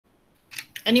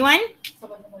Anyone?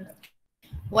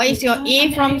 What is your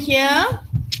A from here?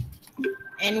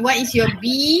 And what is your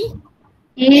B?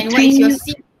 And what is your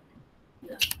C?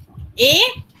 A?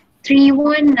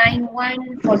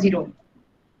 319140.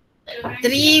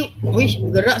 3, wish,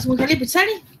 gerak semua kali besar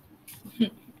ni.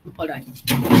 Hold on.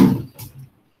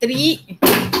 3,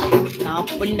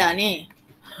 apa benda ni?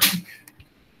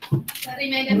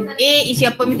 A is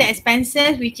your permitted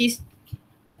expenses, which is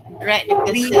right the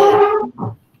cursor.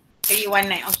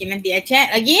 319. Okay, nanti I check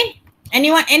lagi.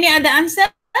 Anyone, any other answer?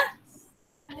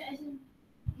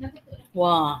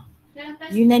 Wah,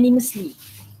 unanimously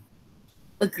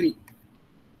agree.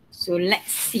 So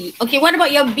let's see. Okay, what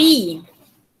about your B?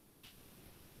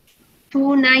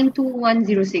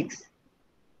 292106.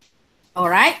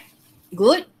 Alright,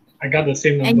 good. I got the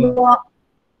same And number. your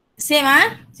same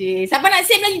ah? Siapa nak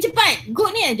same lagi cepat?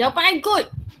 Good ni, jawapan I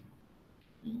good.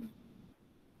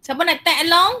 Siapa nak tag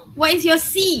along? What is your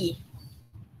C?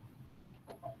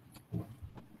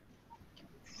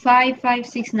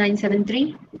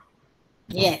 556973.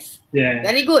 Yes. Yeah.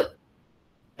 Very good.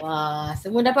 Wah,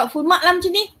 semua dapat full mark lah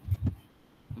macam ni.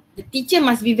 The teacher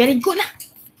must be very good lah.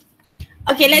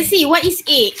 Okay, let's see. What is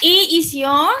A? A is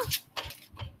your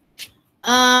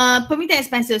permitted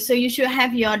expenses. So you should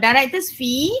have your director's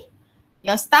fee,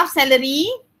 your staff salary,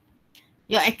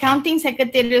 your accounting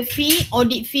secretarial fee,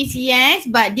 audit fees, yes.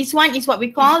 But this one is what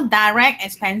we call direct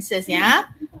expenses, yeah.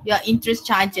 Your interest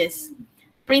charges.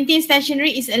 Printing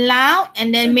stationery is allowed,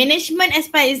 and then management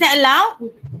expense, is that allowed?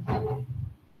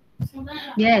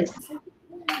 Yes.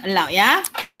 Allowed, yeah.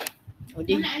 Oh,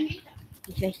 dia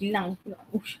hilang pula.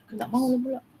 Tak mahu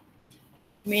pula.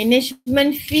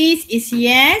 Management fees is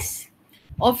yes.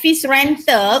 Office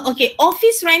rental, okay.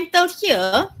 Office rental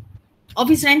here,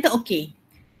 office rental okay.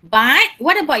 But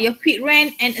what about your quit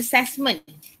rent and assessment?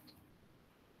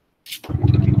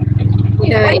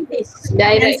 Yeah, it is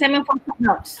direct. Assessment for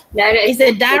house. Direct. Is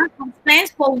a direct expense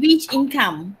for which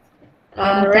income?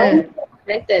 Rental.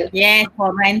 Yes, for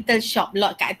rental shop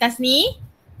lot kat atas ni.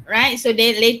 Right, so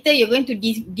then later you're going to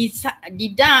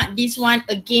deduct this one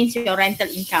against your rental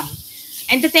income.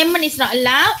 Entertainment is not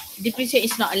allowed, depreciation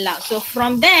is not allowed. So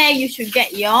from there, you should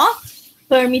get your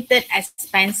permitted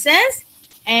expenses,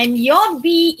 and your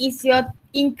B is your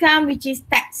income which is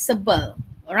taxable,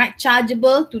 all right,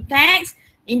 chargeable to tax.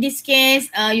 In this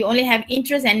case, you only have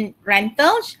interest and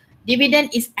rentals.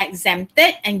 Dividend is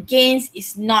exempted and gains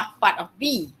is not part of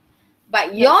B.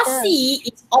 But your C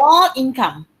is all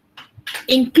income,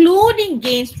 including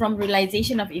gains from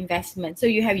realization of investment. So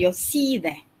you have your C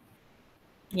there.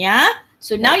 Yeah.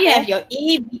 So now you have your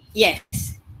A, B.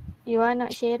 Yes. You are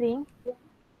not sharing.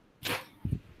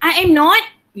 I am not.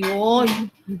 Yo.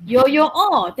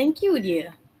 Oh, thank you,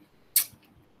 dear.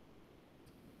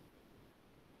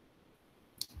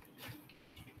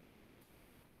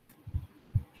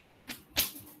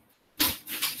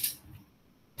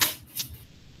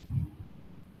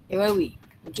 Where are we?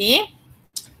 Okay.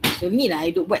 So ni lah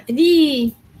I duk buat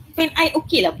tadi. Pen I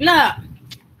okay lah pula.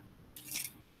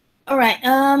 Alright.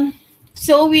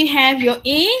 So we have your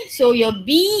A. So your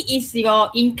B is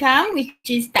your income which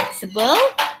is taxable,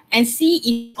 and C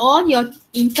is all your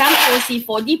income for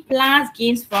C4D plus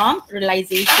gains from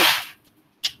realization.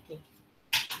 Okay.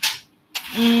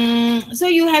 So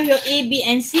you have your A, B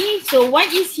and C. So what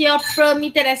is your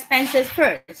permitted expenses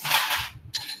first?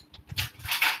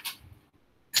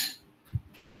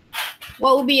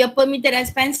 What will be your permitted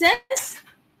expenses?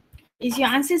 Is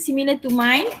your answer similar to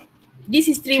mine? This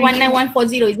is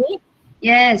 319140, is it?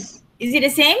 Yes. Is it the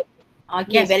same?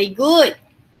 Okay, Yes. very good.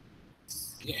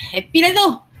 Yeah, happy lah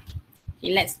tu.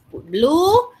 Okay, let's put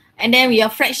blue. And then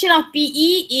your fraction of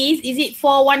PE is it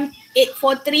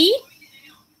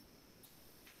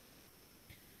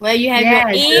 41843? Where you have your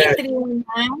A,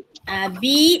 319,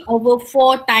 B over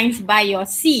 4 times by your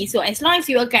C. So as long as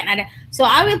you work at another. So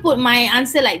I will put my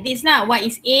answer like this now. What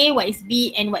is A, what is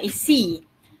B and what is C?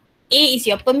 A is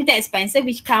your permitted expenses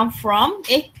which come from,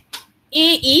 A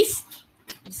is,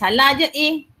 salah je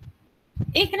A.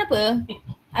 Kenapa?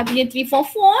 I punya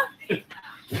 344.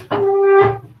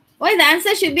 What is the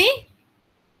answer should be?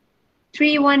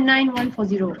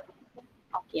 319140.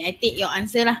 Okay, I take your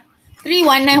answer lah.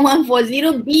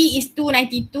 319140. B is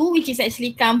 292 which is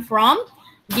actually come from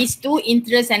these two,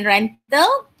 interest and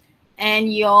rental.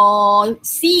 And your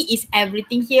C is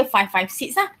everything here,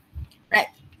 556 lah.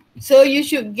 Right. So you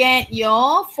should get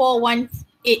your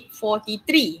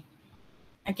 41843.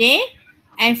 Okay.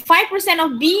 And 5%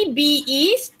 of B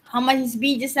is, how much is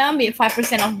B just now? 5%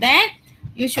 of that,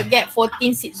 you should get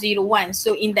 14601.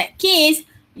 So in that case,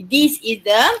 this is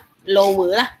the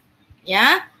lower lah.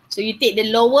 Yeah. So you take the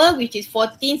lower, which is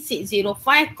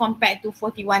 14,605 compared to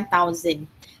 41,000.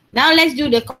 Now let's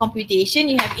do the computation.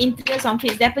 You have interest on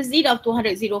fixed deposit of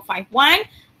 200,051.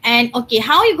 And okay,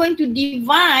 how are you going to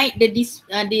divide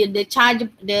the charge,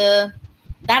 the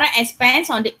direct expense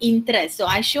on the interest? So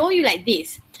I show you like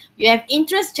this. You have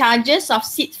interest charges of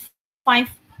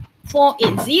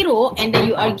 65480, and then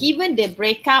you are given the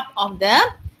breakup of the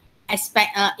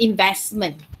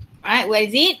investment. Right? Where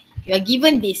is it? You are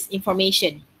given this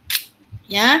information.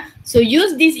 Yeah. So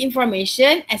use this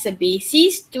information as a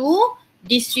basis to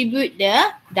distribute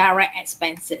the direct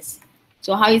expenses.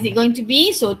 So how is it going to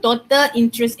be? So total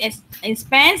interest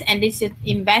expense, and this is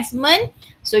investment.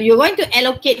 So you're going to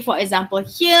allocate, for example,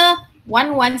 here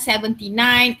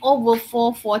 1179 over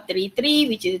 4433,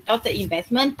 which is the total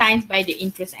investment, times by the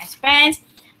interest expense.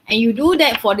 And you do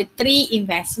that for the 3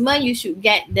 investment, you should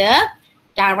get the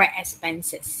direct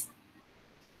expenses.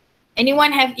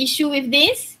 Anyone have issue with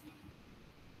this?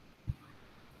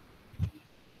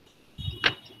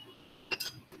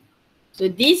 So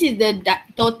this is the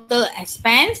total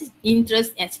expense,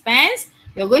 interest expense.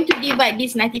 You're going to divide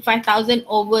this 95,000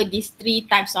 over these 3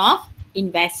 types of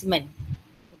investment.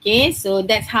 Okay, so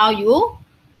that's how you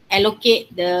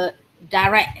allocate the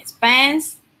direct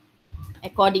expense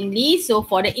accordingly. So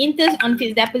for the interest on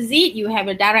fixed deposit, you have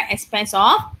a direct expense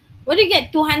of, what do you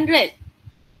get? 200.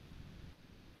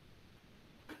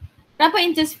 Berapa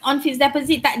interest on fixed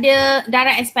deposit tak ada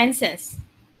direct expenses?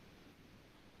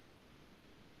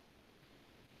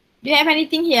 Do you have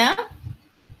anything here?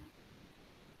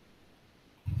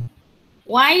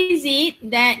 Why is it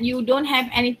that you don't have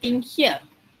anything here?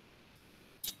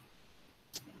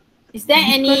 Is there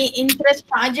any interest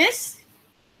charges?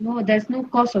 No, there's no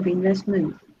cost of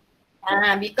investment.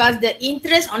 Because the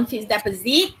interest on fixed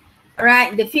deposit,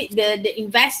 right, the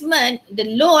investment,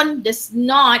 the loan does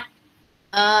not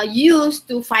used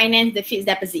to finance the fixed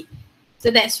deposit.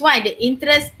 So that's why the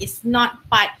interest is not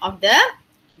part of the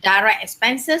direct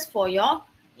expenses for your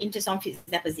interest on fixed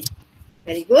deposit.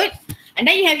 Very good. And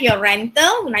then you have your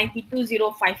rental,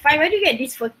 92,055. Where do you get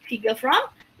this figure from?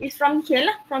 It's from here,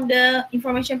 from the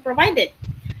information provided.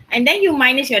 And then you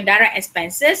minus your direct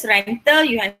expenses. Rental,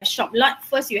 you have shop lot.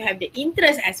 First, you have the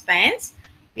interest expense,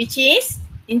 which is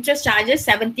interest charges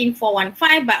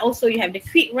 17,415, but also you have the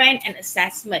quick rent and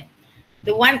assessment.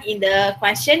 The one in the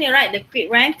question, you write the quick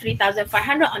rent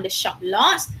 3,500 on the shop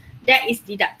lots. That is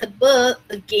deductible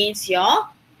against your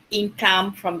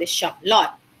income from the shop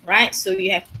lot, right? So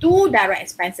you have 2 direct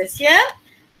expenses here.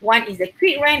 One is the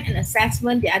quick rent and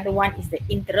assessment. The other one is the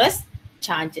interest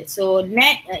charges. So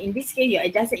net, in this case, your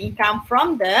adjusted income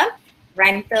from the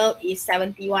rental is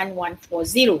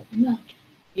 71,140. Yeah.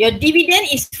 Your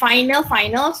dividend is final.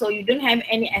 So you don't have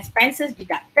any expenses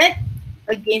deducted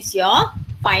against your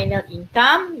final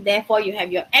income. Therefore, you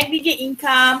have your aggregate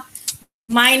income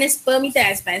minus permitted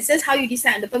expenses. How you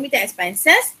decide on the permitted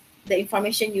expenses? The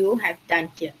information you have done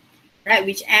here, right?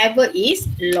 Whichever is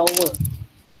lower.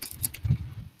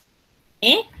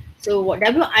 Okay, so what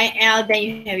WIL, then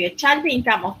you have your chargeable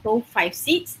income of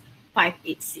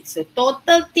 256,586. So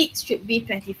total ticks should be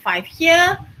 25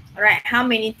 here. All right, how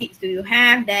many ticks do you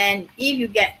have? Then if you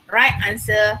get right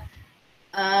answer,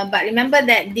 but remember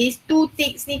that these 2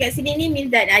 ticks ni kat sini ni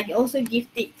means that I also give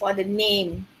tick for the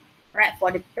name, right?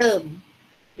 For the term.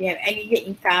 You have aggregate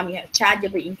income, you have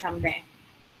chargeable income there.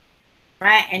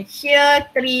 Right, and here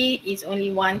 3 is only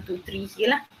 1, 2, 3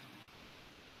 here lah.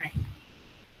 Right.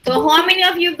 So how many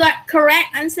of you got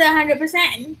correct answer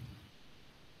 100%?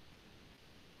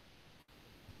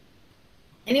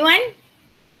 Anyone?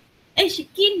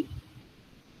 Shikin.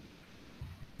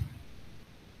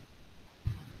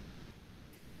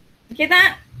 Okay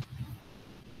tak?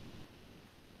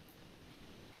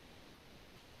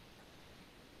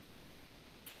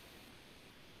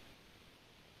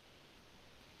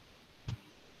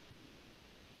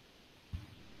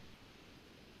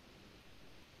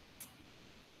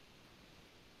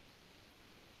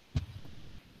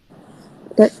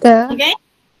 Doktor, Okay?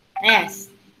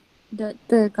 Yes.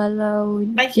 doktor, kalau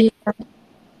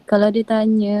Baca. dia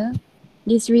tanya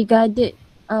disregarded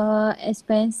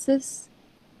expenses,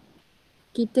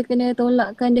 kita kena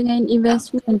tolakkan dengan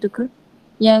investment tu ke?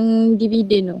 Yang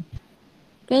dividen tu.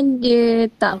 Kan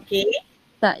dia tak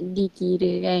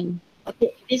dikira kan?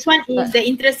 Okay, this one is the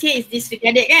interest here is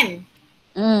disregarded kan?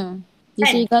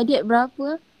 Disregarded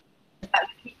berapa?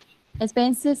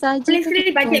 Expenses saja. Boleh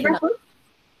sekali budget berapa?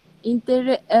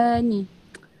 Ni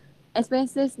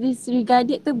expenses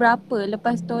disregarded tu berapa?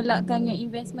 Lepas tolakkan dengan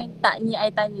investment tak ni I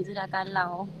tanya je lah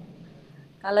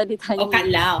kalau dia tanya. Oh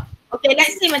kalau. Okay,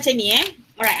 let's say macam ni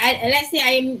Alright, let's say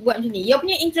I buat macam ni. Your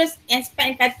punya interest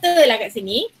expense katalah kat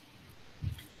sini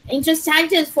Interest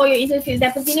charges for your interest fixed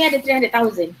deposit ni ada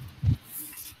 300,000.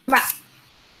 Nampak?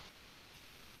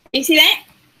 You see that?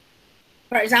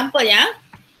 For example, yeah,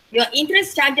 your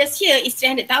interest charges here is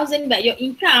 300,000 but your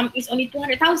income is only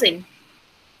 200,000.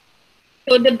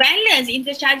 So the balance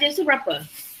interest charges tu berapa?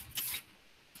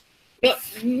 Your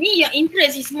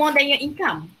interest is more than your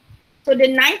income. So the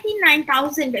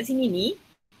 99,000 kat sini ni,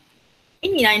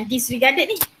 inilah yang disregarded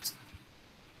ni.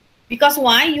 Because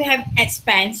why? You have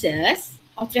expenses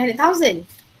of 300,000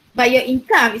 but your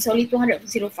income is only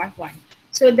 200,051.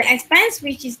 So the expense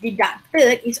which is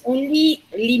deducted is only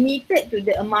limited to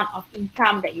the amount of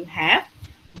income that you have.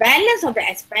 Balance of the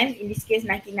expense, in this case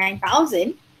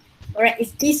 99,000, alright,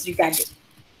 is disregarded.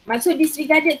 Maksud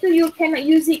disregarded tu you cannot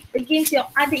use it against your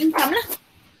other income lah.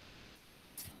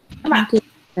 Nampak?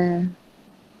 Okay.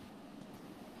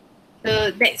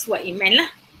 So that's what it meant lah.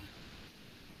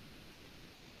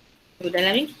 So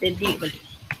dalam ni kita delete balik.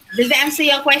 Does that answer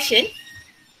your question?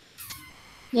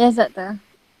 Yes, Doktor.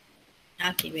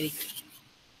 Okay, very good.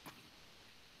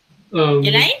 Yang Um,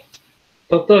 lain?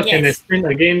 Doctor, can Yes. explain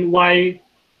again why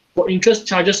for interest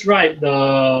charges, right,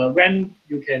 the rent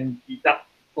you can deduct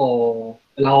or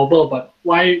allowable, but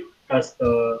why does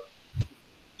the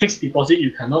fixed deposit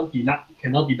you cannot deduct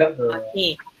the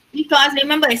Okay. Because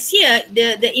remember here,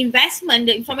 the investment,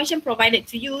 the information provided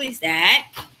to you is that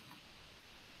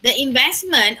the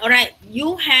investment, all right,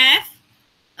 you have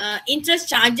interest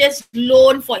charges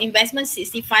loan for investment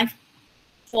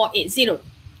 65,480,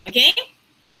 okay?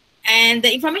 And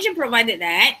the information provided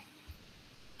that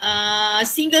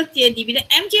single tier dividend,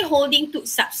 MJ Holding took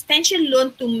substantial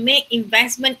loan to make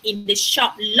investment in the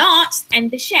shop lots and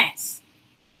the shares.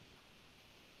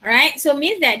 Alright, so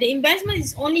means that the investment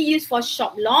is only used for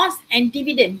shop lots and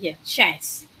dividend here,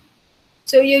 shares.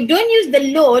 So you don't use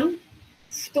the loan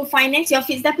to finance your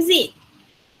fixed deposit.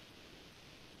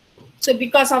 So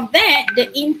because of that,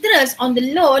 the interest on the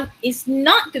loan is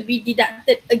not to be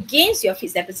deducted against your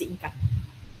fixed deposit income.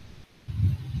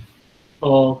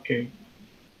 okay.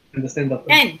 Understand,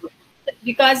 Doctor. And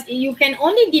because you can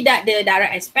only deduct the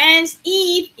direct expense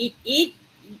if it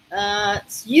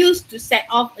used to set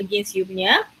off against you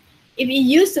punya, if it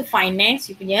used to finance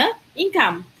you punya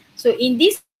income. So in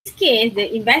this case,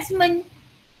 the investment,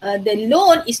 the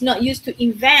loan is not used to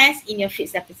invest in your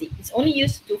fixed deposit. It's only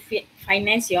used to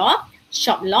finance your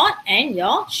shop lot and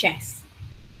your shares.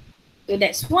 So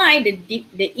that's why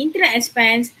the interest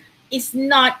expense is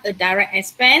not a direct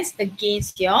expense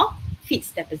against your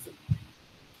fixed deposit.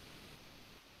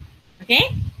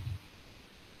 Okay?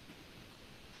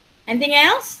 Anything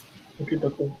else? Okay,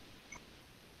 Doctor.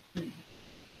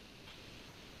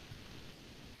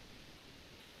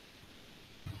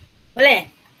 Boleh?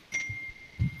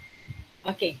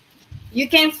 Okay. You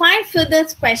can find further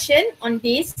question on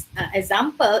this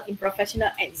example in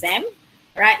professional exam,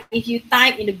 right? If you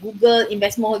type in the Google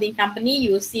investment holding company,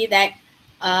 you will see that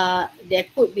there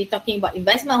could be talking about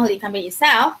investment holding company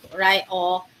itself, right?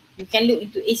 Or you can look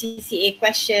into ACCA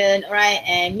question, right?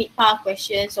 And MIPA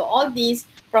question. So all these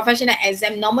professional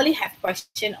exam normally have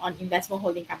question on investment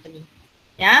holding company.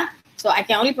 Yeah. So I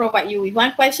can only provide you with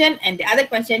one question and the other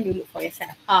question you look for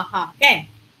yourself. Okay.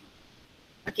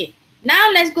 Okay.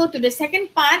 Now let's go to the second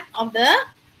part of the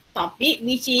topic,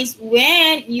 which is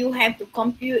when you have to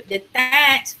compute the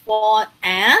tax for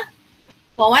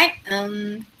what?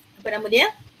 Apa nama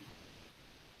dia?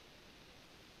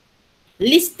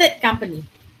 Listed company.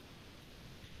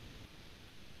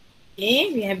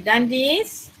 Okay, we have done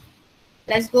this.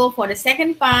 Let's go for the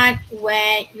second part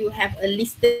where you have a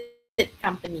listed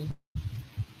company.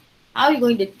 How are you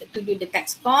going to do the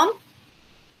tax form?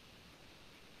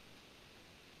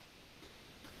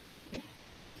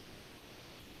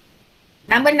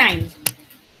 Number 9.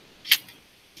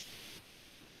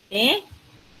 Okay.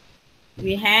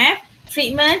 We have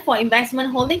treatment for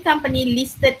investment holding company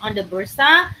listed on the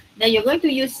Bursa. Then you're going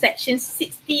to use section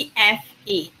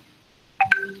 60FA.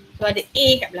 So ada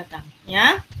A kat belakang.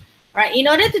 Yeah. Alright.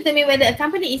 In order to determine whether a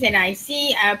company is an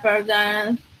IC,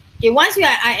 okay, once you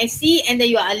are IC and then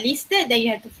you are listed, then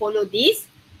you have to follow these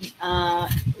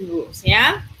rules.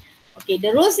 Yeah. Okay,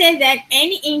 the rule says that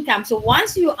any income, so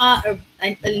once you are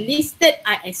a listed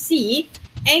ISC,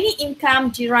 any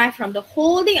income derived from the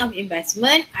holding of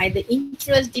investment, either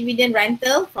interest, dividend,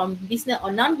 rental from business or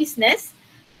non-business,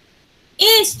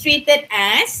 is treated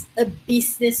as a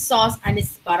business source under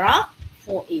Separa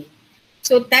 4A.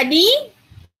 So tadi,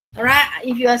 right,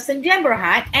 if you are Sendirian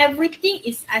Berhad, everything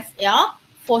is as your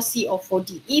 4C or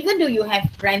 4D, even though you have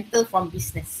rental from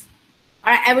business.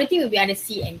 Alright, everything will be under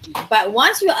C and D. But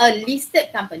once you are a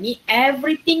listed company,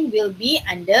 everything will be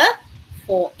under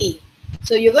 4A.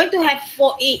 So you're going to have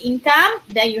 4A income,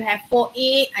 then you have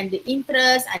 4A under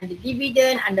interest, under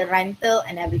dividend, under rental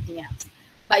and everything else.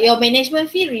 But your management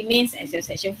fee remains as your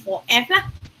section 4F lah.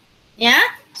 Yeah.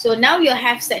 So now you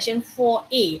have section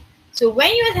 4A. So when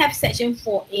you have section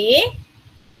 4A,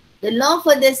 the law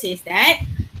further says that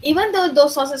even though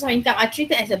those sources of income are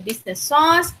treated as a business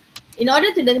source, in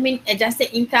order to determine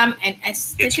adjusted income and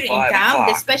statutory income,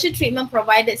 the special treatment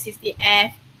provided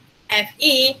 60F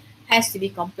FA has to be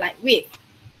complied with,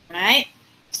 right?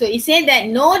 So it said that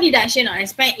no deduction or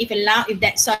expense if allowed if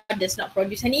that source does not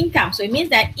produce any income. So it means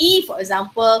that if, for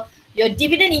example, your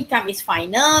dividend income is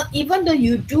final, even though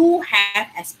you do have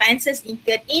expenses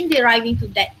incurred in deriving to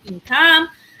that income,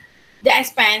 the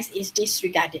expense is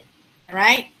disregarded,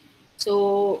 right?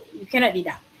 So you cannot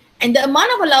deduct. And the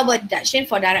amount of allowable deduction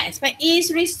for direct expense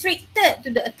is restricted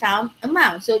to the account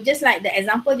amount. So just like the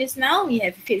example just now, we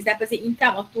have fixed deposit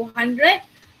income of 200,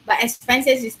 but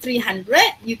expenses is 300.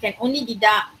 You can only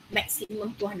deduct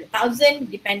maximum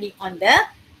 200,000 depending on the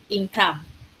income.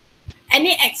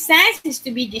 Any excess is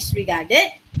to be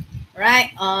disregarded,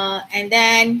 right? And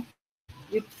then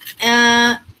you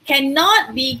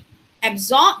cannot be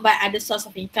absorbed by other source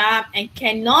of income and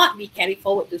cannot be carried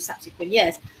forward to subsequent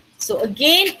years. So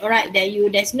again, right,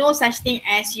 there's no such thing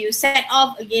as you set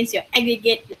off against your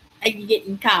aggregate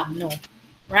income, no,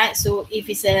 right? So if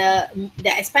it's the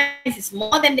expense is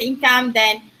more than the income,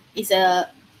 then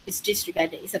it's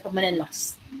disregarded. It's a permanent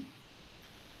loss.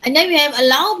 And then we have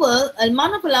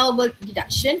amount of allowable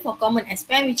deduction for common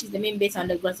expense, which is the main based on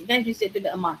the gross income restricted to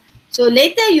the amount. So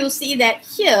later you see that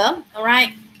here, all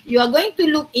right, you are going to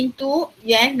look into,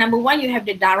 number one, you have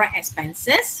the direct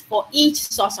expenses for each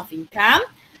source of income.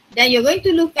 Then you're going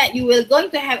to look at, you are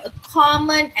going to have a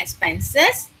common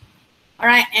expenses. All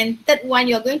right. And third one,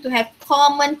 you're going to have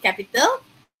common capital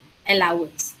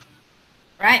allowance.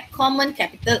 Right. Common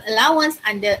capital allowance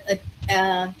under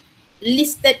a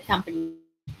listed company.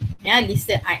 Yeah,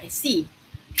 listed ISC.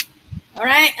 All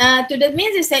right. To the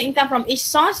means that income from each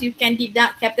source, you can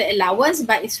deduct capital allowance,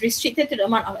 but it's restricted to the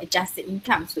amount of adjusted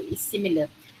income. So it's similar.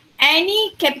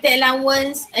 Any capital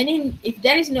allowance, if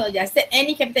there is no adjusted,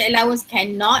 any capital allowance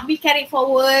cannot be carried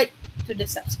forward to the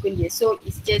subsequent year. So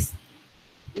it's just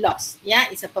loss. Yeah,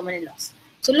 it's a permanent loss.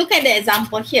 So look at the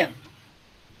example here,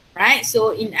 right?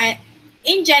 So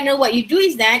in general, what you do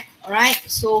is that, all right.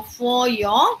 So for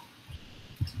your,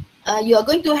 you are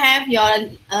going to have your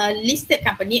listed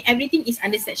company. Everything is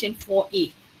under section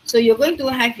 4A. So you're going to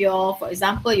have your, for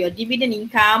example, your dividend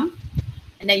income,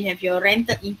 and then you have your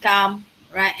rental income.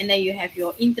 Right, and then you have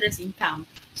your interest income.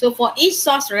 So for each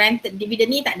source, rental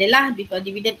dividend ni tak adalah because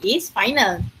dividend is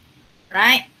final,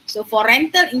 right? So for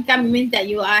rental income means that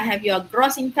you have your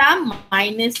gross income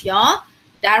minus your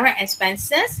direct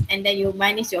expenses, and then you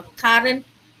minus your current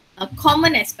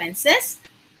common expenses,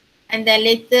 and then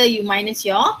later you minus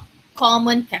your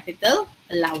common capital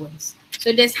allowance.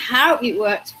 So that's how it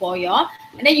works for your,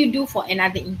 and then you do for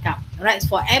another income, right?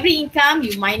 So for every income,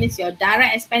 you minus your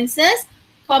direct expenses,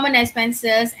 common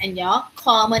expenses, and your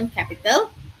common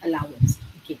capital allowance.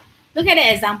 Okay, look at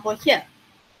the example here.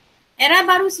 Era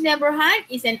Baru Sdn Bhd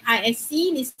is an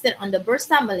ISC listed on the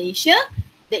Bursa Malaysia.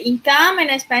 The income and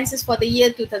expenses for the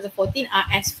year 2014 are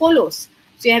as follows.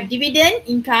 So you have dividend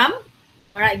income,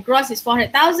 all right, gross is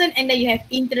 400,000, and then you have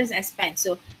interest expense.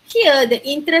 So here, the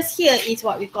interest here is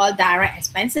what we call direct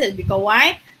expenses, because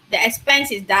why? The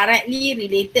expense is directly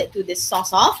related to the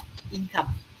source of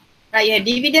income. Right, you have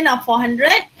dividend of 400,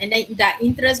 and then the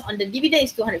interest on the dividend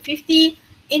is 250,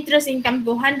 interest income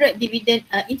 200, dividend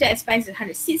interest expense is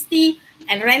 160,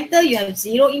 and rental you have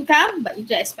zero income, but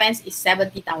interest expense is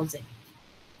 70,000.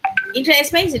 Interest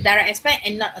expense is a direct expense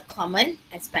and not a common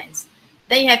expense.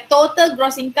 Then you have total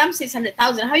gross income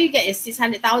 600,000. How you get a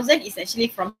 600,000 is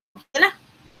actually from here lah,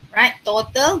 right?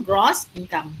 Total gross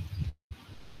income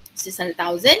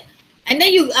 600,000. And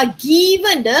then you are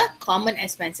given the common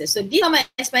expenses. So these common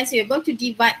expenses, you're going to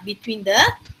divide between the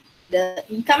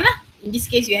income lah. In this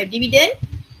case, you have dividend,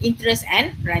 interest,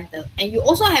 and rental. And you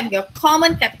also have your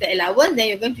common capital allowance. Then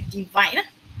you're going to divide lah,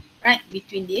 right,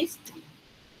 between these three.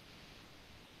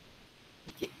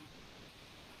 Okay.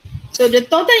 So the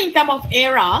total income of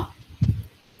ERA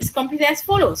is computed as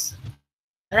follows.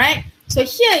 Right. So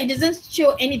here it doesn't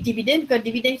show any dividend because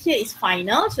dividend here is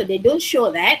final. So they don't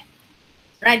show that.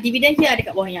 Right, dividend here ada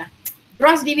kat bawahnya.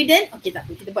 Gross dividend, okay tak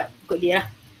apa, kita buat ikut dia lah.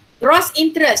 Gross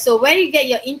interest, so where you get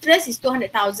your interest is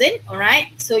 200,000,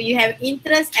 alright. So you have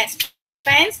interest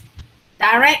expense,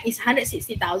 direct is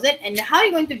 160,000, and how are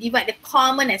you going to divide the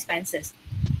common expenses?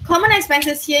 Common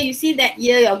expenses here, you see that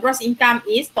here your gross income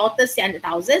is total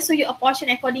 600,000, so you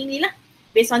apportion accordingly lah,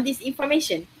 based on this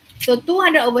information. So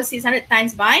 200 over 600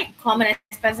 times by common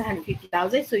expense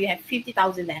 150,000. So you have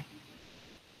 50,000 there.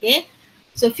 Okay.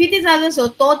 So 50,000. So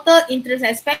total interest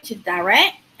expense is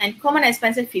direct and common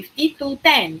expenses 50 to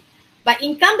 10. But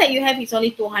income that you have is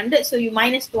only 200. So you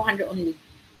minus 200 only.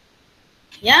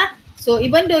 Yeah. So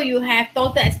even though you have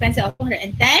total expenses of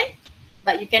 210,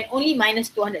 but you can only minus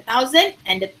 200,000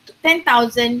 and the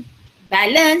 10,000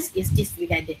 balance is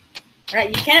disregarded. Right?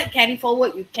 You cannot carry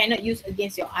forward. You cannot use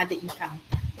against your other income.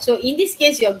 So in this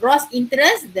case, your gross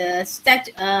interest, the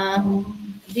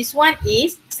this one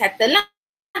is settled.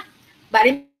 But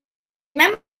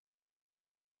remember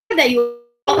that you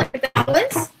capital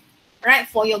allowance, right,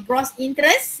 for your gross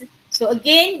interest. So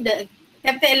again, the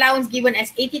capital allowance given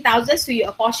as 80,000, so you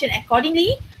apportion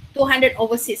accordingly. 200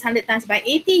 over 600 times by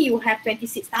 80, you have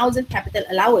 26,000 capital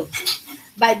allowance.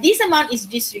 But this amount is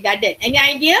disregarded. Any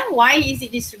idea why is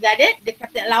it disregarded, the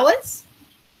capital allowance?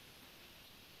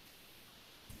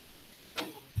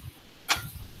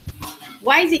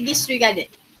 Why is it disregarded?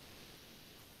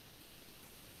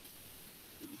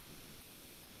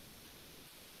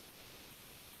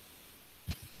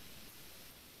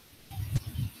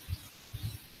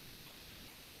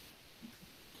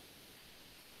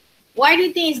 Why do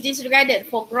you think it's disregarded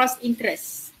for gross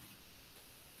interest?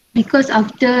 Because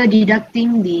after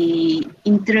deducting the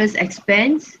interest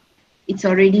expense, it's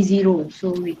already zero, so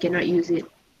we cannot use it.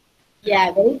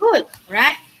 Yeah, very good,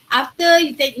 right? After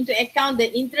you take into account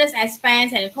the interest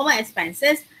expense and the common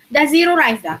expenses, the zero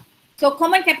rise down. So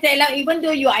common capital allowance, even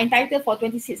though you are entitled for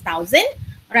 26,000,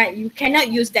 right, you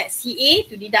cannot use that CA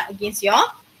to deduct against your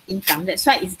income. That's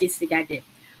why it's disregarded.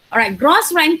 All right,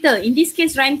 gross rental. In this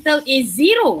case, rental is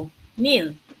zero,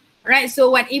 nil. Right, so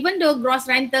what? Even though gross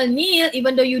rental nil,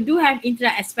 even though you do have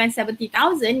interest expense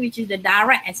 70,000, which is the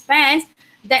direct expense,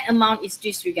 that amount is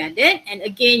disregarded. And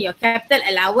again, your capital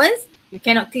allowance, you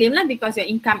cannot claim lah because your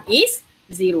income is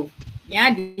zero.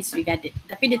 Yeah, disregarded.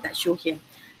 Tapi dia tak show here.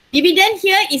 Dividend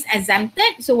here is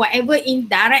exempted. So whatever in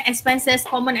direct expenses,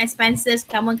 common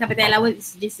capital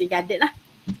allowance is disregarded lah.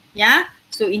 Yeah.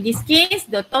 So in this case,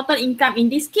 the total income in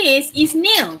this case is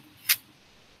nil.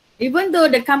 Even though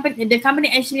the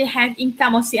company actually have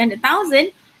income of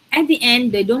 600,000, at the end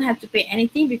they don't have to pay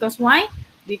anything because why?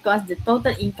 Because the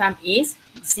total income is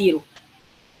zero.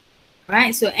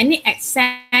 Right? So any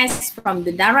excess from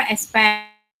the direct expense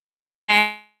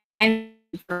and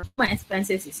from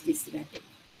expenses is disregarded.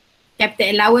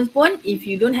 Capital allowance pun, if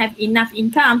you don't have enough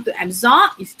income to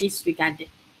absorb, is disregarded.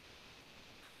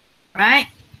 Right?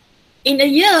 In the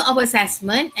year of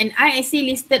assessment, an ISC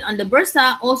listed on the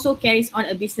Bursa also carries on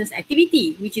a business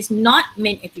activity, which is not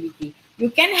main activity. You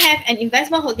can have an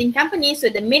investment holding company, so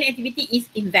the main activity is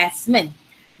investment.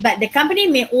 But the company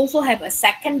may also have a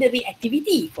secondary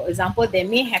activity. For example, they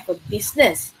may have a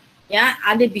business,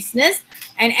 other business,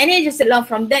 and any adjusted loss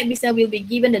from that business will be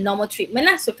given the normal treatment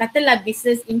lah. So katalah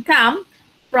business income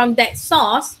from that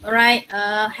source, right,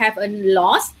 have a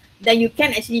loss, then you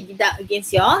can actually deduct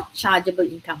against your chargeable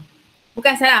income.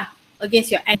 Bukan salah,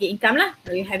 against your aggregate income lah.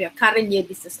 You have your current year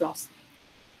business loss.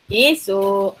 Okay,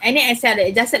 so any asset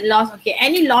adjusted loss, okay,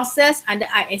 any losses under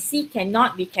ISC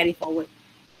cannot be carried forward.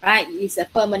 Right, it's a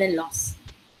permanent loss.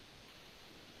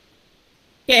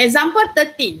 Okay, example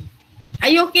 13. Are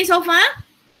you okay so far?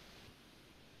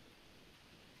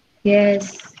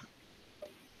 Yes.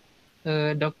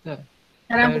 Doktor.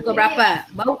 Sekarang pukul berapa?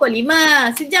 Baru pukul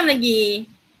 5. Sejam lagi.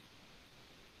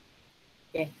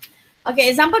 Okay.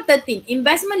 Okay, example 13.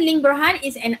 Investment Link Berhad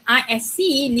is an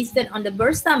ISC listed on the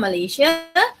Bursa Malaysia.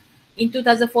 In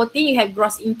 2014, you have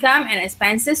gross income and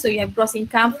expenses. So you have gross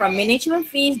income from management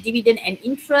fees, dividend and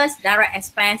interest, direct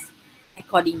expense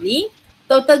accordingly.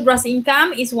 Total gross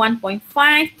income is 1.5,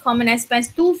 common expense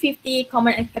 250,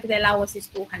 common capital allowance is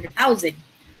 200,000.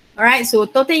 Alright, so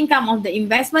total income of the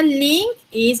investment link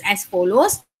is as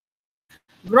follows.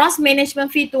 Gross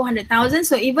management fee 200,000.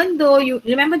 So even though you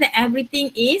remember that everything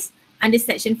is under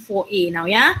section 4A now,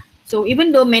 so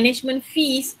even though management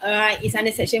fees is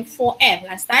under section 4F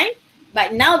last time,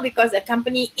 but now because the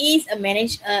company is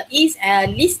a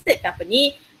listed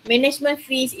company, management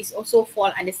fees is also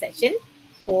fall under section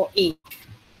 4A.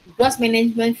 Gross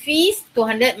management fees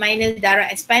 200 minus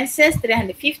direct expenses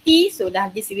 350, so dah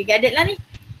disregarded lah ni,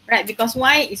 right? Because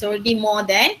why? It's already more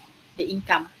than the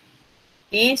income.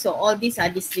 Okay, so all these are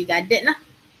disregarded lah,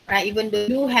 right? Even though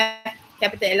you have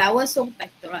capital allowance, so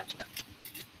factor lah juga.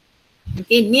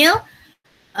 Okay, nil.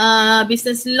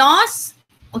 Business loss.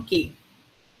 Okay.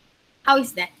 How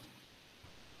is that?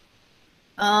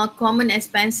 Common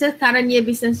expenses, current year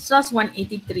business loss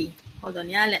 183. Hold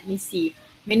on, let me see.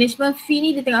 Management fee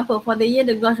ni dia tengok apa? For the year,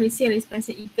 the gross resale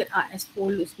expenses incurred are as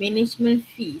follows. Management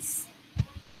fees.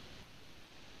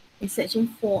 in section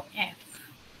 4F.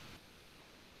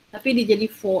 Tapi dia jadi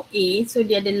 4A, so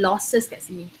dia ada losses kat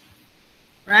sini.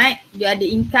 Right, dia ada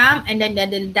income and then dia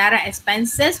ada direct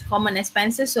expenses, common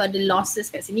expenses, so ada losses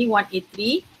kat sini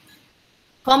 1A3.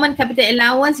 Common capital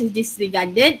allowance is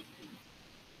disregarded.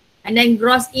 And then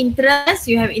gross interest,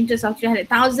 you have interest of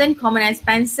 300,000, common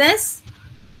expenses,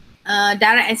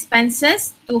 direct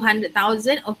expenses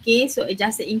 200,000. Okay, so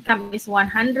adjusted income is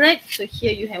 100. So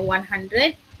here you have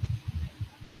 100.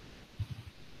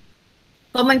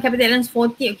 Common capital allowance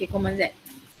 40. Okay, common Z.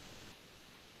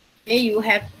 Okay, you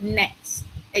have next.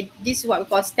 This is what we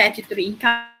call statutory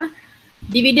income.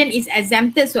 Dividend is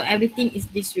exempted, so everything is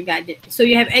disregarded. So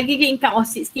you have aggregate income of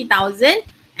 60,000.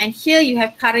 And here you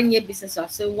have current year business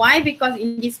loss. So why? Because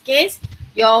in this case,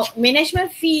 your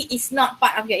management fee is not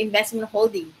part of your investment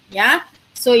holding. Yeah.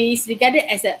 So it is regarded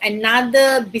as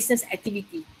another business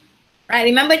activity. Right.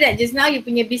 Remember that just now you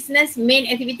punya business main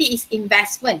activity is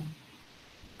investment.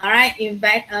 Alright,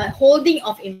 holding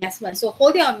of investment. So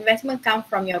holding of investment comes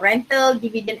from your rental,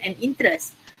 dividend and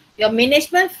interest. Your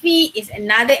management fee is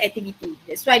another activity.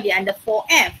 That's why they're under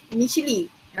 4F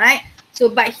initially. Right. So,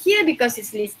 but here because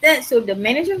it's listed, so the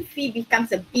management fee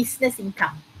becomes a business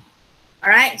income. All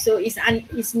right. So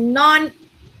it's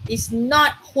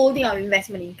not holding of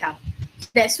investment income.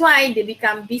 That's why they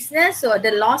become business. So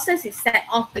the losses is set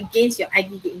off against your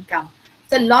aggregate income.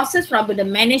 So losses from the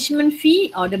management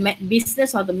fee or the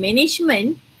business or the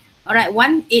management, all right,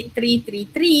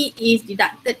 18333 is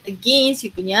deducted against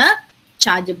you punya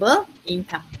chargeable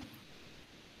income.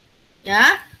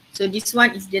 Yeah. So this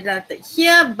one is deducted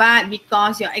here, but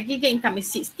because your aggregate income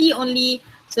is 60 only,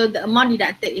 so the amount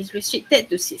deducted is restricted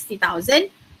to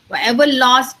 60,000. Whatever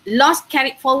loss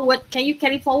carried forward, can you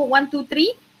carry forward 1, 2,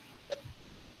 3?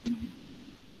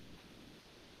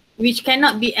 Which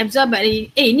cannot be absorbed by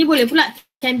ni boleh pula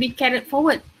can be carried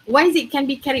forward. Why is it can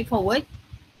be carried forward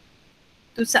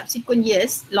to subsequent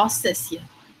years? Losses here.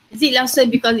 Is it losses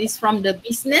because it's from the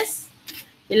business?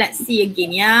 Okay, let's see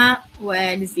again, yeah.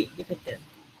 Where is it?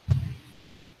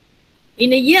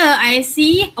 In a year,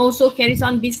 ISC also carries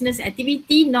on business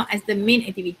activity, not as the main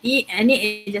activity.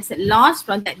 Any adjusted loss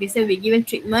from that business will be given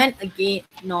treatment again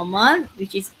normal,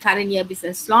 which is current year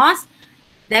business loss.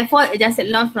 Therefore, adjusted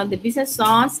loss from the business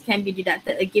source can be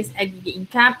deducted against aggregate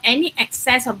income. Any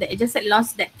excess of the adjusted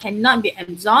loss that cannot be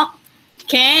absorbed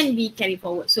can be carried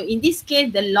forward. So in this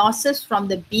case, the losses from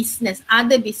the business,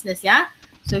 other business, yeah.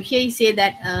 So here you say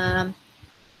that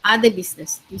other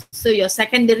business. So your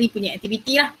secondary punya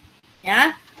activity lah.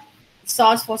 Yeah,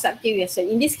 source for subsidiary. So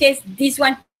in this case, this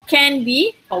one can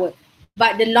be forward,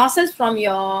 but the losses from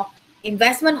your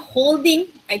investment holding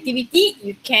activity,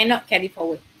 you cannot carry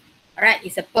forward. All right,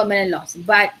 it's a permanent loss,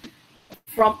 but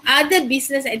from other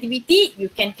business activity, you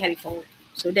can carry forward.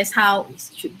 So that's how it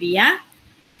should be, yeah.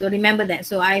 So remember that.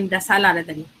 So I'm dah salah dah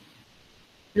tadi.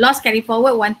 Loss carry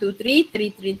forward 1, 2, 3, 3,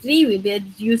 3, 3 will be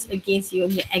used against you on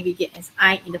your aggregate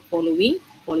SI in the following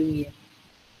year.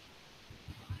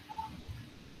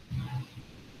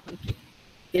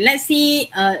 Okay, let's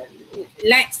see,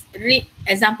 let's read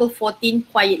example 14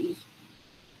 quietly.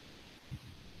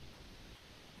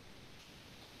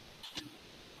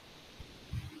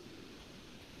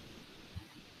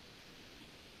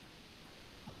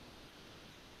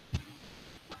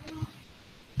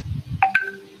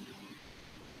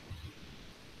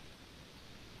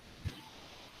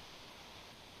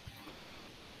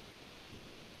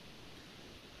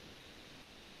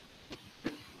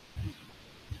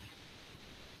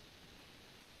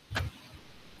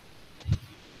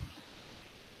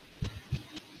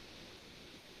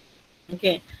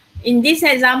 Okay, in this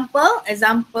example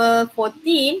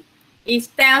 14, it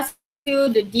tells you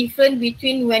the difference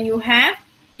between when you have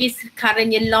this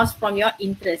current year loss from your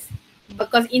interest.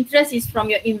 Because interest is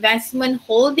from your investment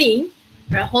holding,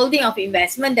 holding of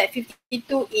investment, that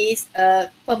 52 is a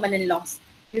permanent loss.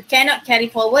 You cannot carry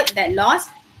forward that loss,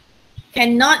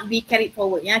 cannot be carried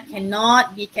forward, yeah,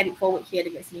 cannot be carried forward here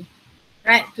dekat sini,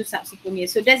 right, to subsequent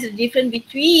years. So that's the difference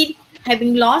between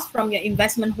having loss from your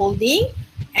investment holding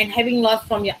and having loss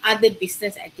from your other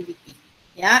business activity,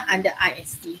 yeah, under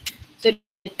ISC. So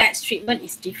the tax treatment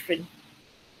is different.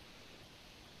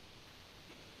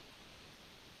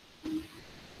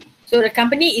 So the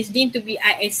company is deemed to be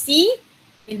ISC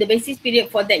in the basis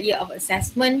period for that year of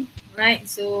assessment, right?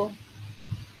 So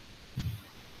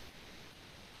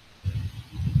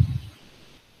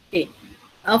okay,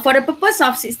 for the purpose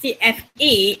of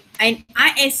 60FA, an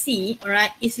ISC,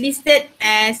 alright, is listed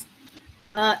as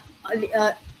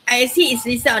ISC is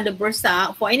listed on the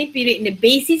bursa for any period in the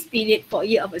basis period for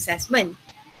year of assessment.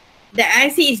 the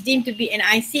IC is deemed to be an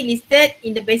IC listed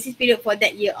in the basis period for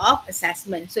that year of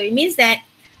assessment. So it means that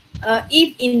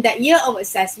if in that year of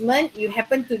assessment you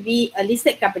happen to be a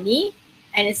listed company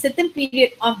and a certain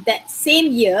period of that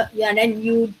same year, then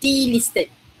you delisted,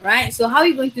 right? So how are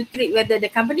you going to treat whether the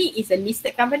company is a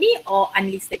listed company or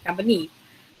unlisted company?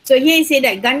 So here you say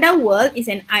that Ganda World is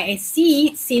an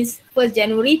ISC since 1st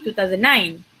January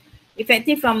 2009.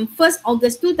 Effective from 1st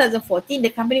August 2014, the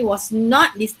company was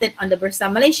not listed on the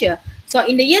Bursa Malaysia. So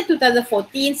in the year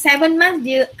 2014, 7 months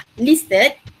they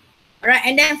listed, right?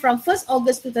 And then from 1st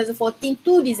August 2014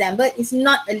 to December, it's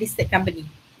not a listed company.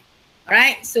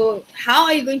 Alright, so how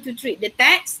are you going to treat the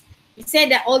tax? It said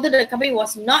that although the company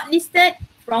was not listed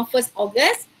from 1st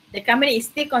August, the company is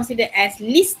still considered as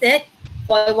listed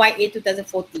for YA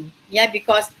 2014. Yeah,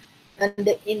 because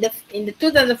in the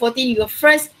 2014 you were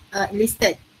first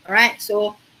listed. Alright,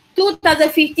 so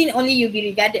 2015 only you'll be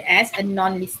regarded as a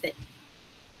non-listed.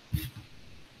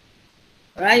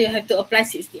 Alright, you have to apply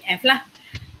 60F lah.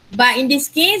 But in this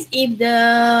case, if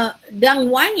the Dang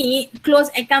Wangi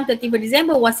closed account 31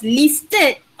 December was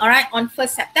listed, alright, on 1st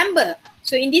September.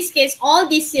 So in this case, all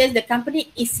these years, the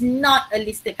company is not a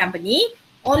listed company.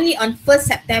 Only on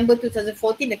 1st September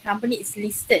 2014, the company is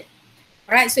listed.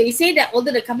 Alright, so you say that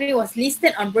although the company was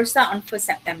listed on Bursa on 1st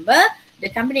September, the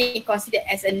company is considered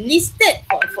as a listed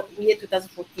for year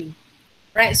 2014.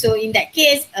 Right, so in that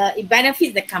case, it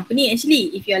benefits the company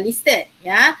actually if you are listed,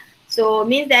 yeah. So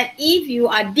means that if you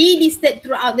are delisted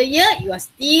throughout the year, you are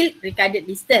still regarded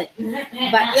listed.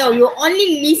 But you're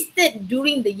only listed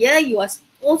during the year, you are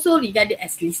also regarded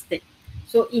as listed.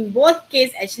 So in both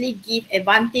cases, actually give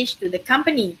advantage to the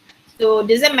company. So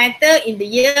doesn't matter in the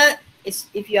year,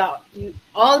 if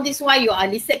all this while you are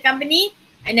a listed company,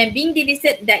 and then being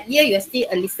delisted that year, you are still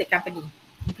a listed company.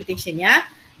 Imputation, yeah.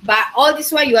 But all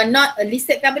this while you are not a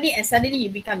listed company and suddenly you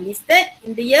become listed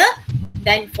in the year,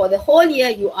 then for the whole year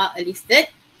you are a listed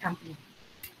company.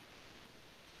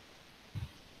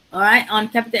 Alright, on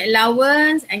capital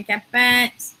allowance and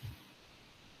capex.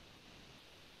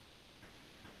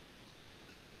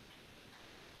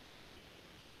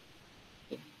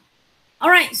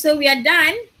 Alright, so we are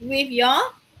done with your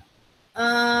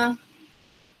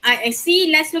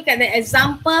ISC. Let's look at the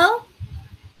example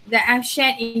that I've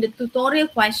shared in the tutorial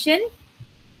question.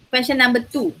 Question number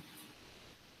 2.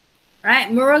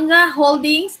 Right, Moringa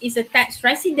Holdings is a tax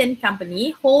resident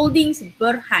company. Holdings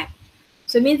Berhad.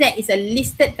 So it means that it's a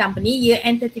listed company, year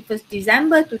end 31st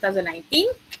December 2019.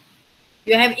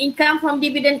 You have income from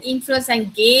dividend, interest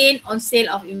and gain on sale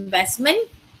of investment.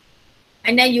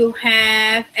 And then you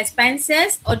have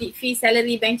expenses, audit fee,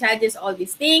 salary, bank charges, all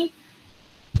these things.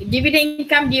 Dividend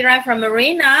income derived from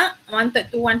Arena amounted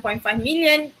to 1.5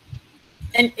 million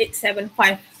and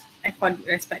 875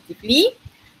 respectively.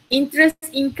 Interest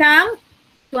income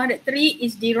 203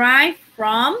 is derived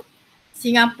from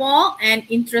Singapore and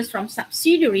interest from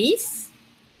subsidiaries.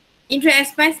 Interest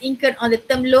expense incurred on the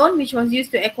term loan which was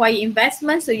used to acquire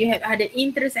investment. So you have other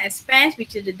interest expense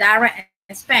which is the direct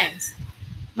expense.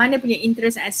 Mana punya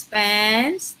interest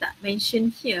expense tak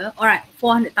mention here. Alright,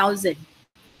 400,000.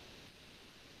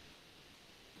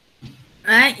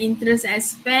 Right, interest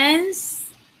expense.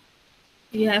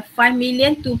 You have 5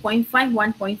 million, 2.5,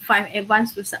 1.5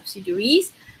 advance to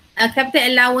subsidiaries.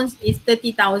 Capital allowance is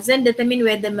 30,000. Determine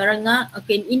whether Moringa,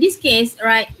 okay, in this case,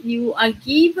 right, you are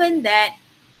given that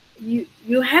you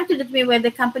have to determine whether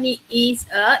the company is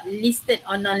listed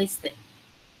or non-listed.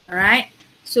 All right.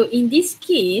 So in this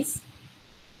case,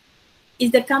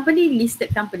 is the company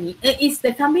listed company? Is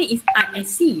the company is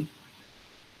ISC?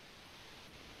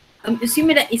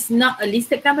 Assuming that it's not a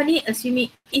listed company, assuming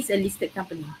it's a listed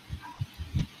company.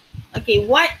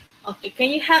 Okay, can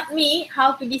you help me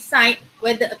how to decide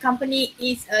whether a company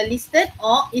is listed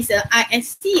or is a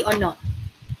ISC or not?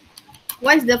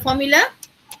 What's the formula?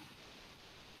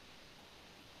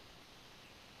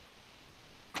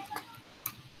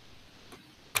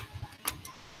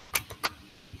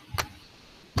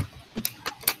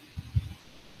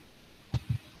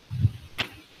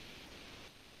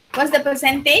 What's the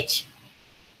percentage?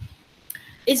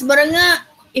 Is Moringa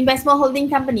Investment Holding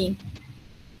Company?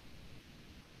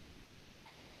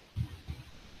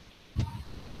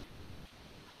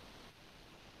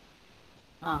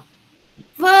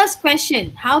 First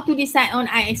question, how to decide on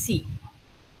ISC?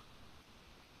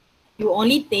 You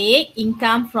only take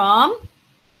income from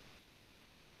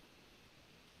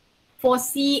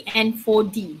 4C and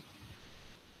 4D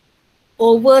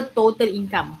over total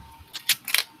income.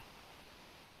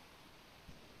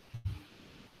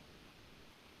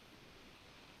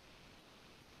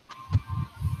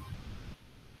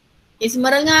 Is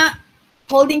Moringa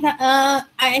Holding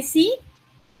ISC?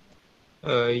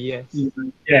 Yes.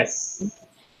 Yes.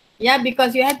 Yeah,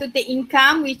 because you have to take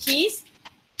income which is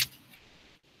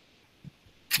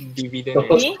Dividend. The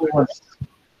first Okay. two ones.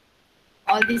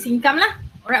 all this income lah.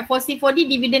 Alright, for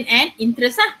C4D dividend and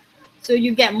interest lah. So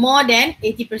you get more than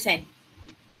 80%.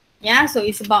 Yeah, so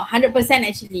it's about 100%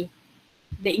 actually.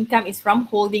 The income is from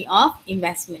holding of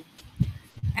investment.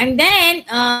 And then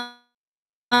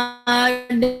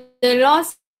the law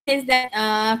says that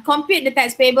compute the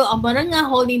tax payable of Merengah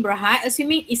Holding Berhad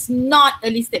assuming it's not a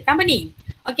listed company.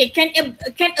 Okay, can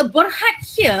a Berhad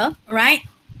here, right,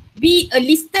 be a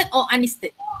listed or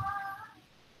unlisted?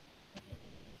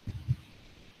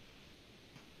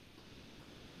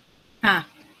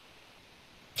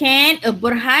 Can a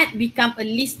Berhad become a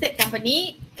listed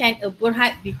company? Can a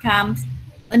Berhad become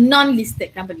a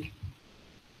non-listed company?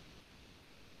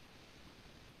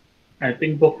 I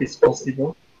think both is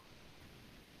possible.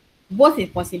 Both is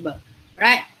possible,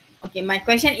 right? Okay, my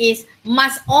question is,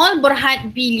 must all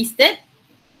Berhad be listed?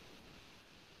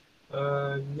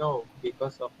 No,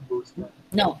 because of Bursa.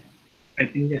 No. I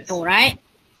think yes. No, right?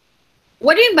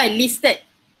 What do you mean by listed?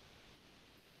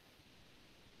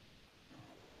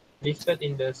 Listed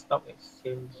in the stock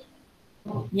exchange.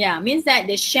 Yeah, means that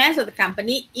the shares of the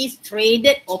company is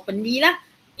traded openly lah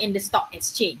in the stock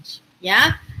exchange.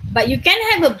 Yeah, but you can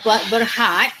have a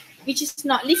Berhad which is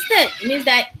not listed. It means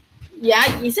that yeah,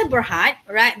 it's a Berhad,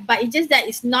 right? But it's just that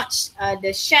it's not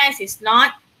the shares is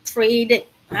not traded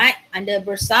right under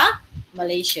Bursa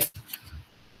Malaysia.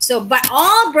 So, but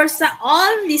all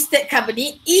listed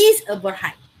company is a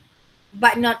Berhad,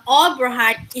 but not all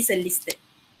Berhad is a listed.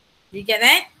 Do you get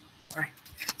that? Right.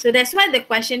 So that's why the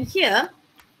question here,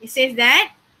 it says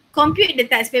that compute the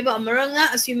tax payable on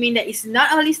Merengah assuming that it's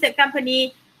not a listed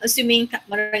company, assuming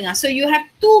Merengah. So you have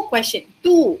two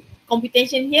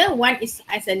computation here. One is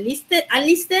as a listed,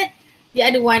 unlisted. The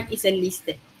other one is a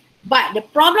listed. But the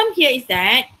problem here is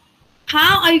that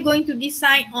how are you going to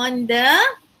decide on the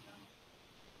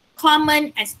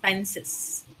common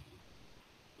expenses?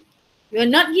 You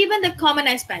are not given the common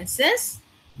expenses.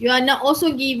 You are not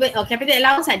also given, capital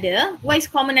allowance ada. What is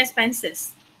common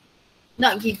expenses?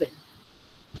 Not given.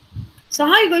 So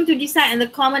how are you going to decide on the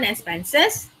common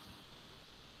expenses?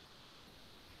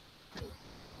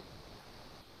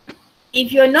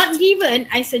 If you're not given,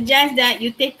 I suggest that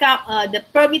you take up the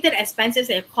permitted expenses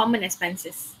as common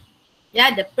expenses.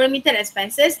 Yeah, the permitted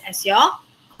expenses as your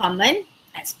common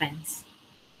expense.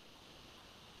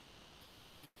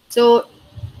 So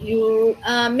you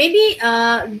maybe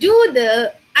do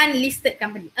the unlisted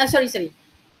company.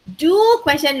 Do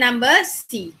question number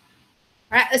C.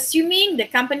 Right, assuming the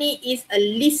company is a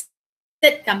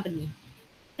listed company.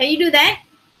 Can you do that?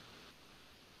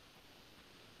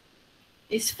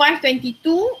 It's 5:22.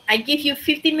 I give you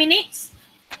 15 minutes.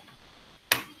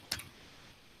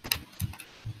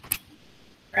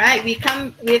 Right,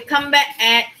 we'll come back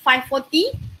at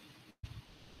 5:40.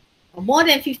 Or more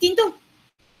than 15 tu.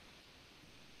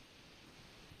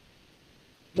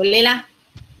 Boleh lah.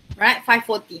 Right,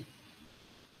 5:40.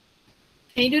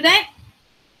 Can you do that?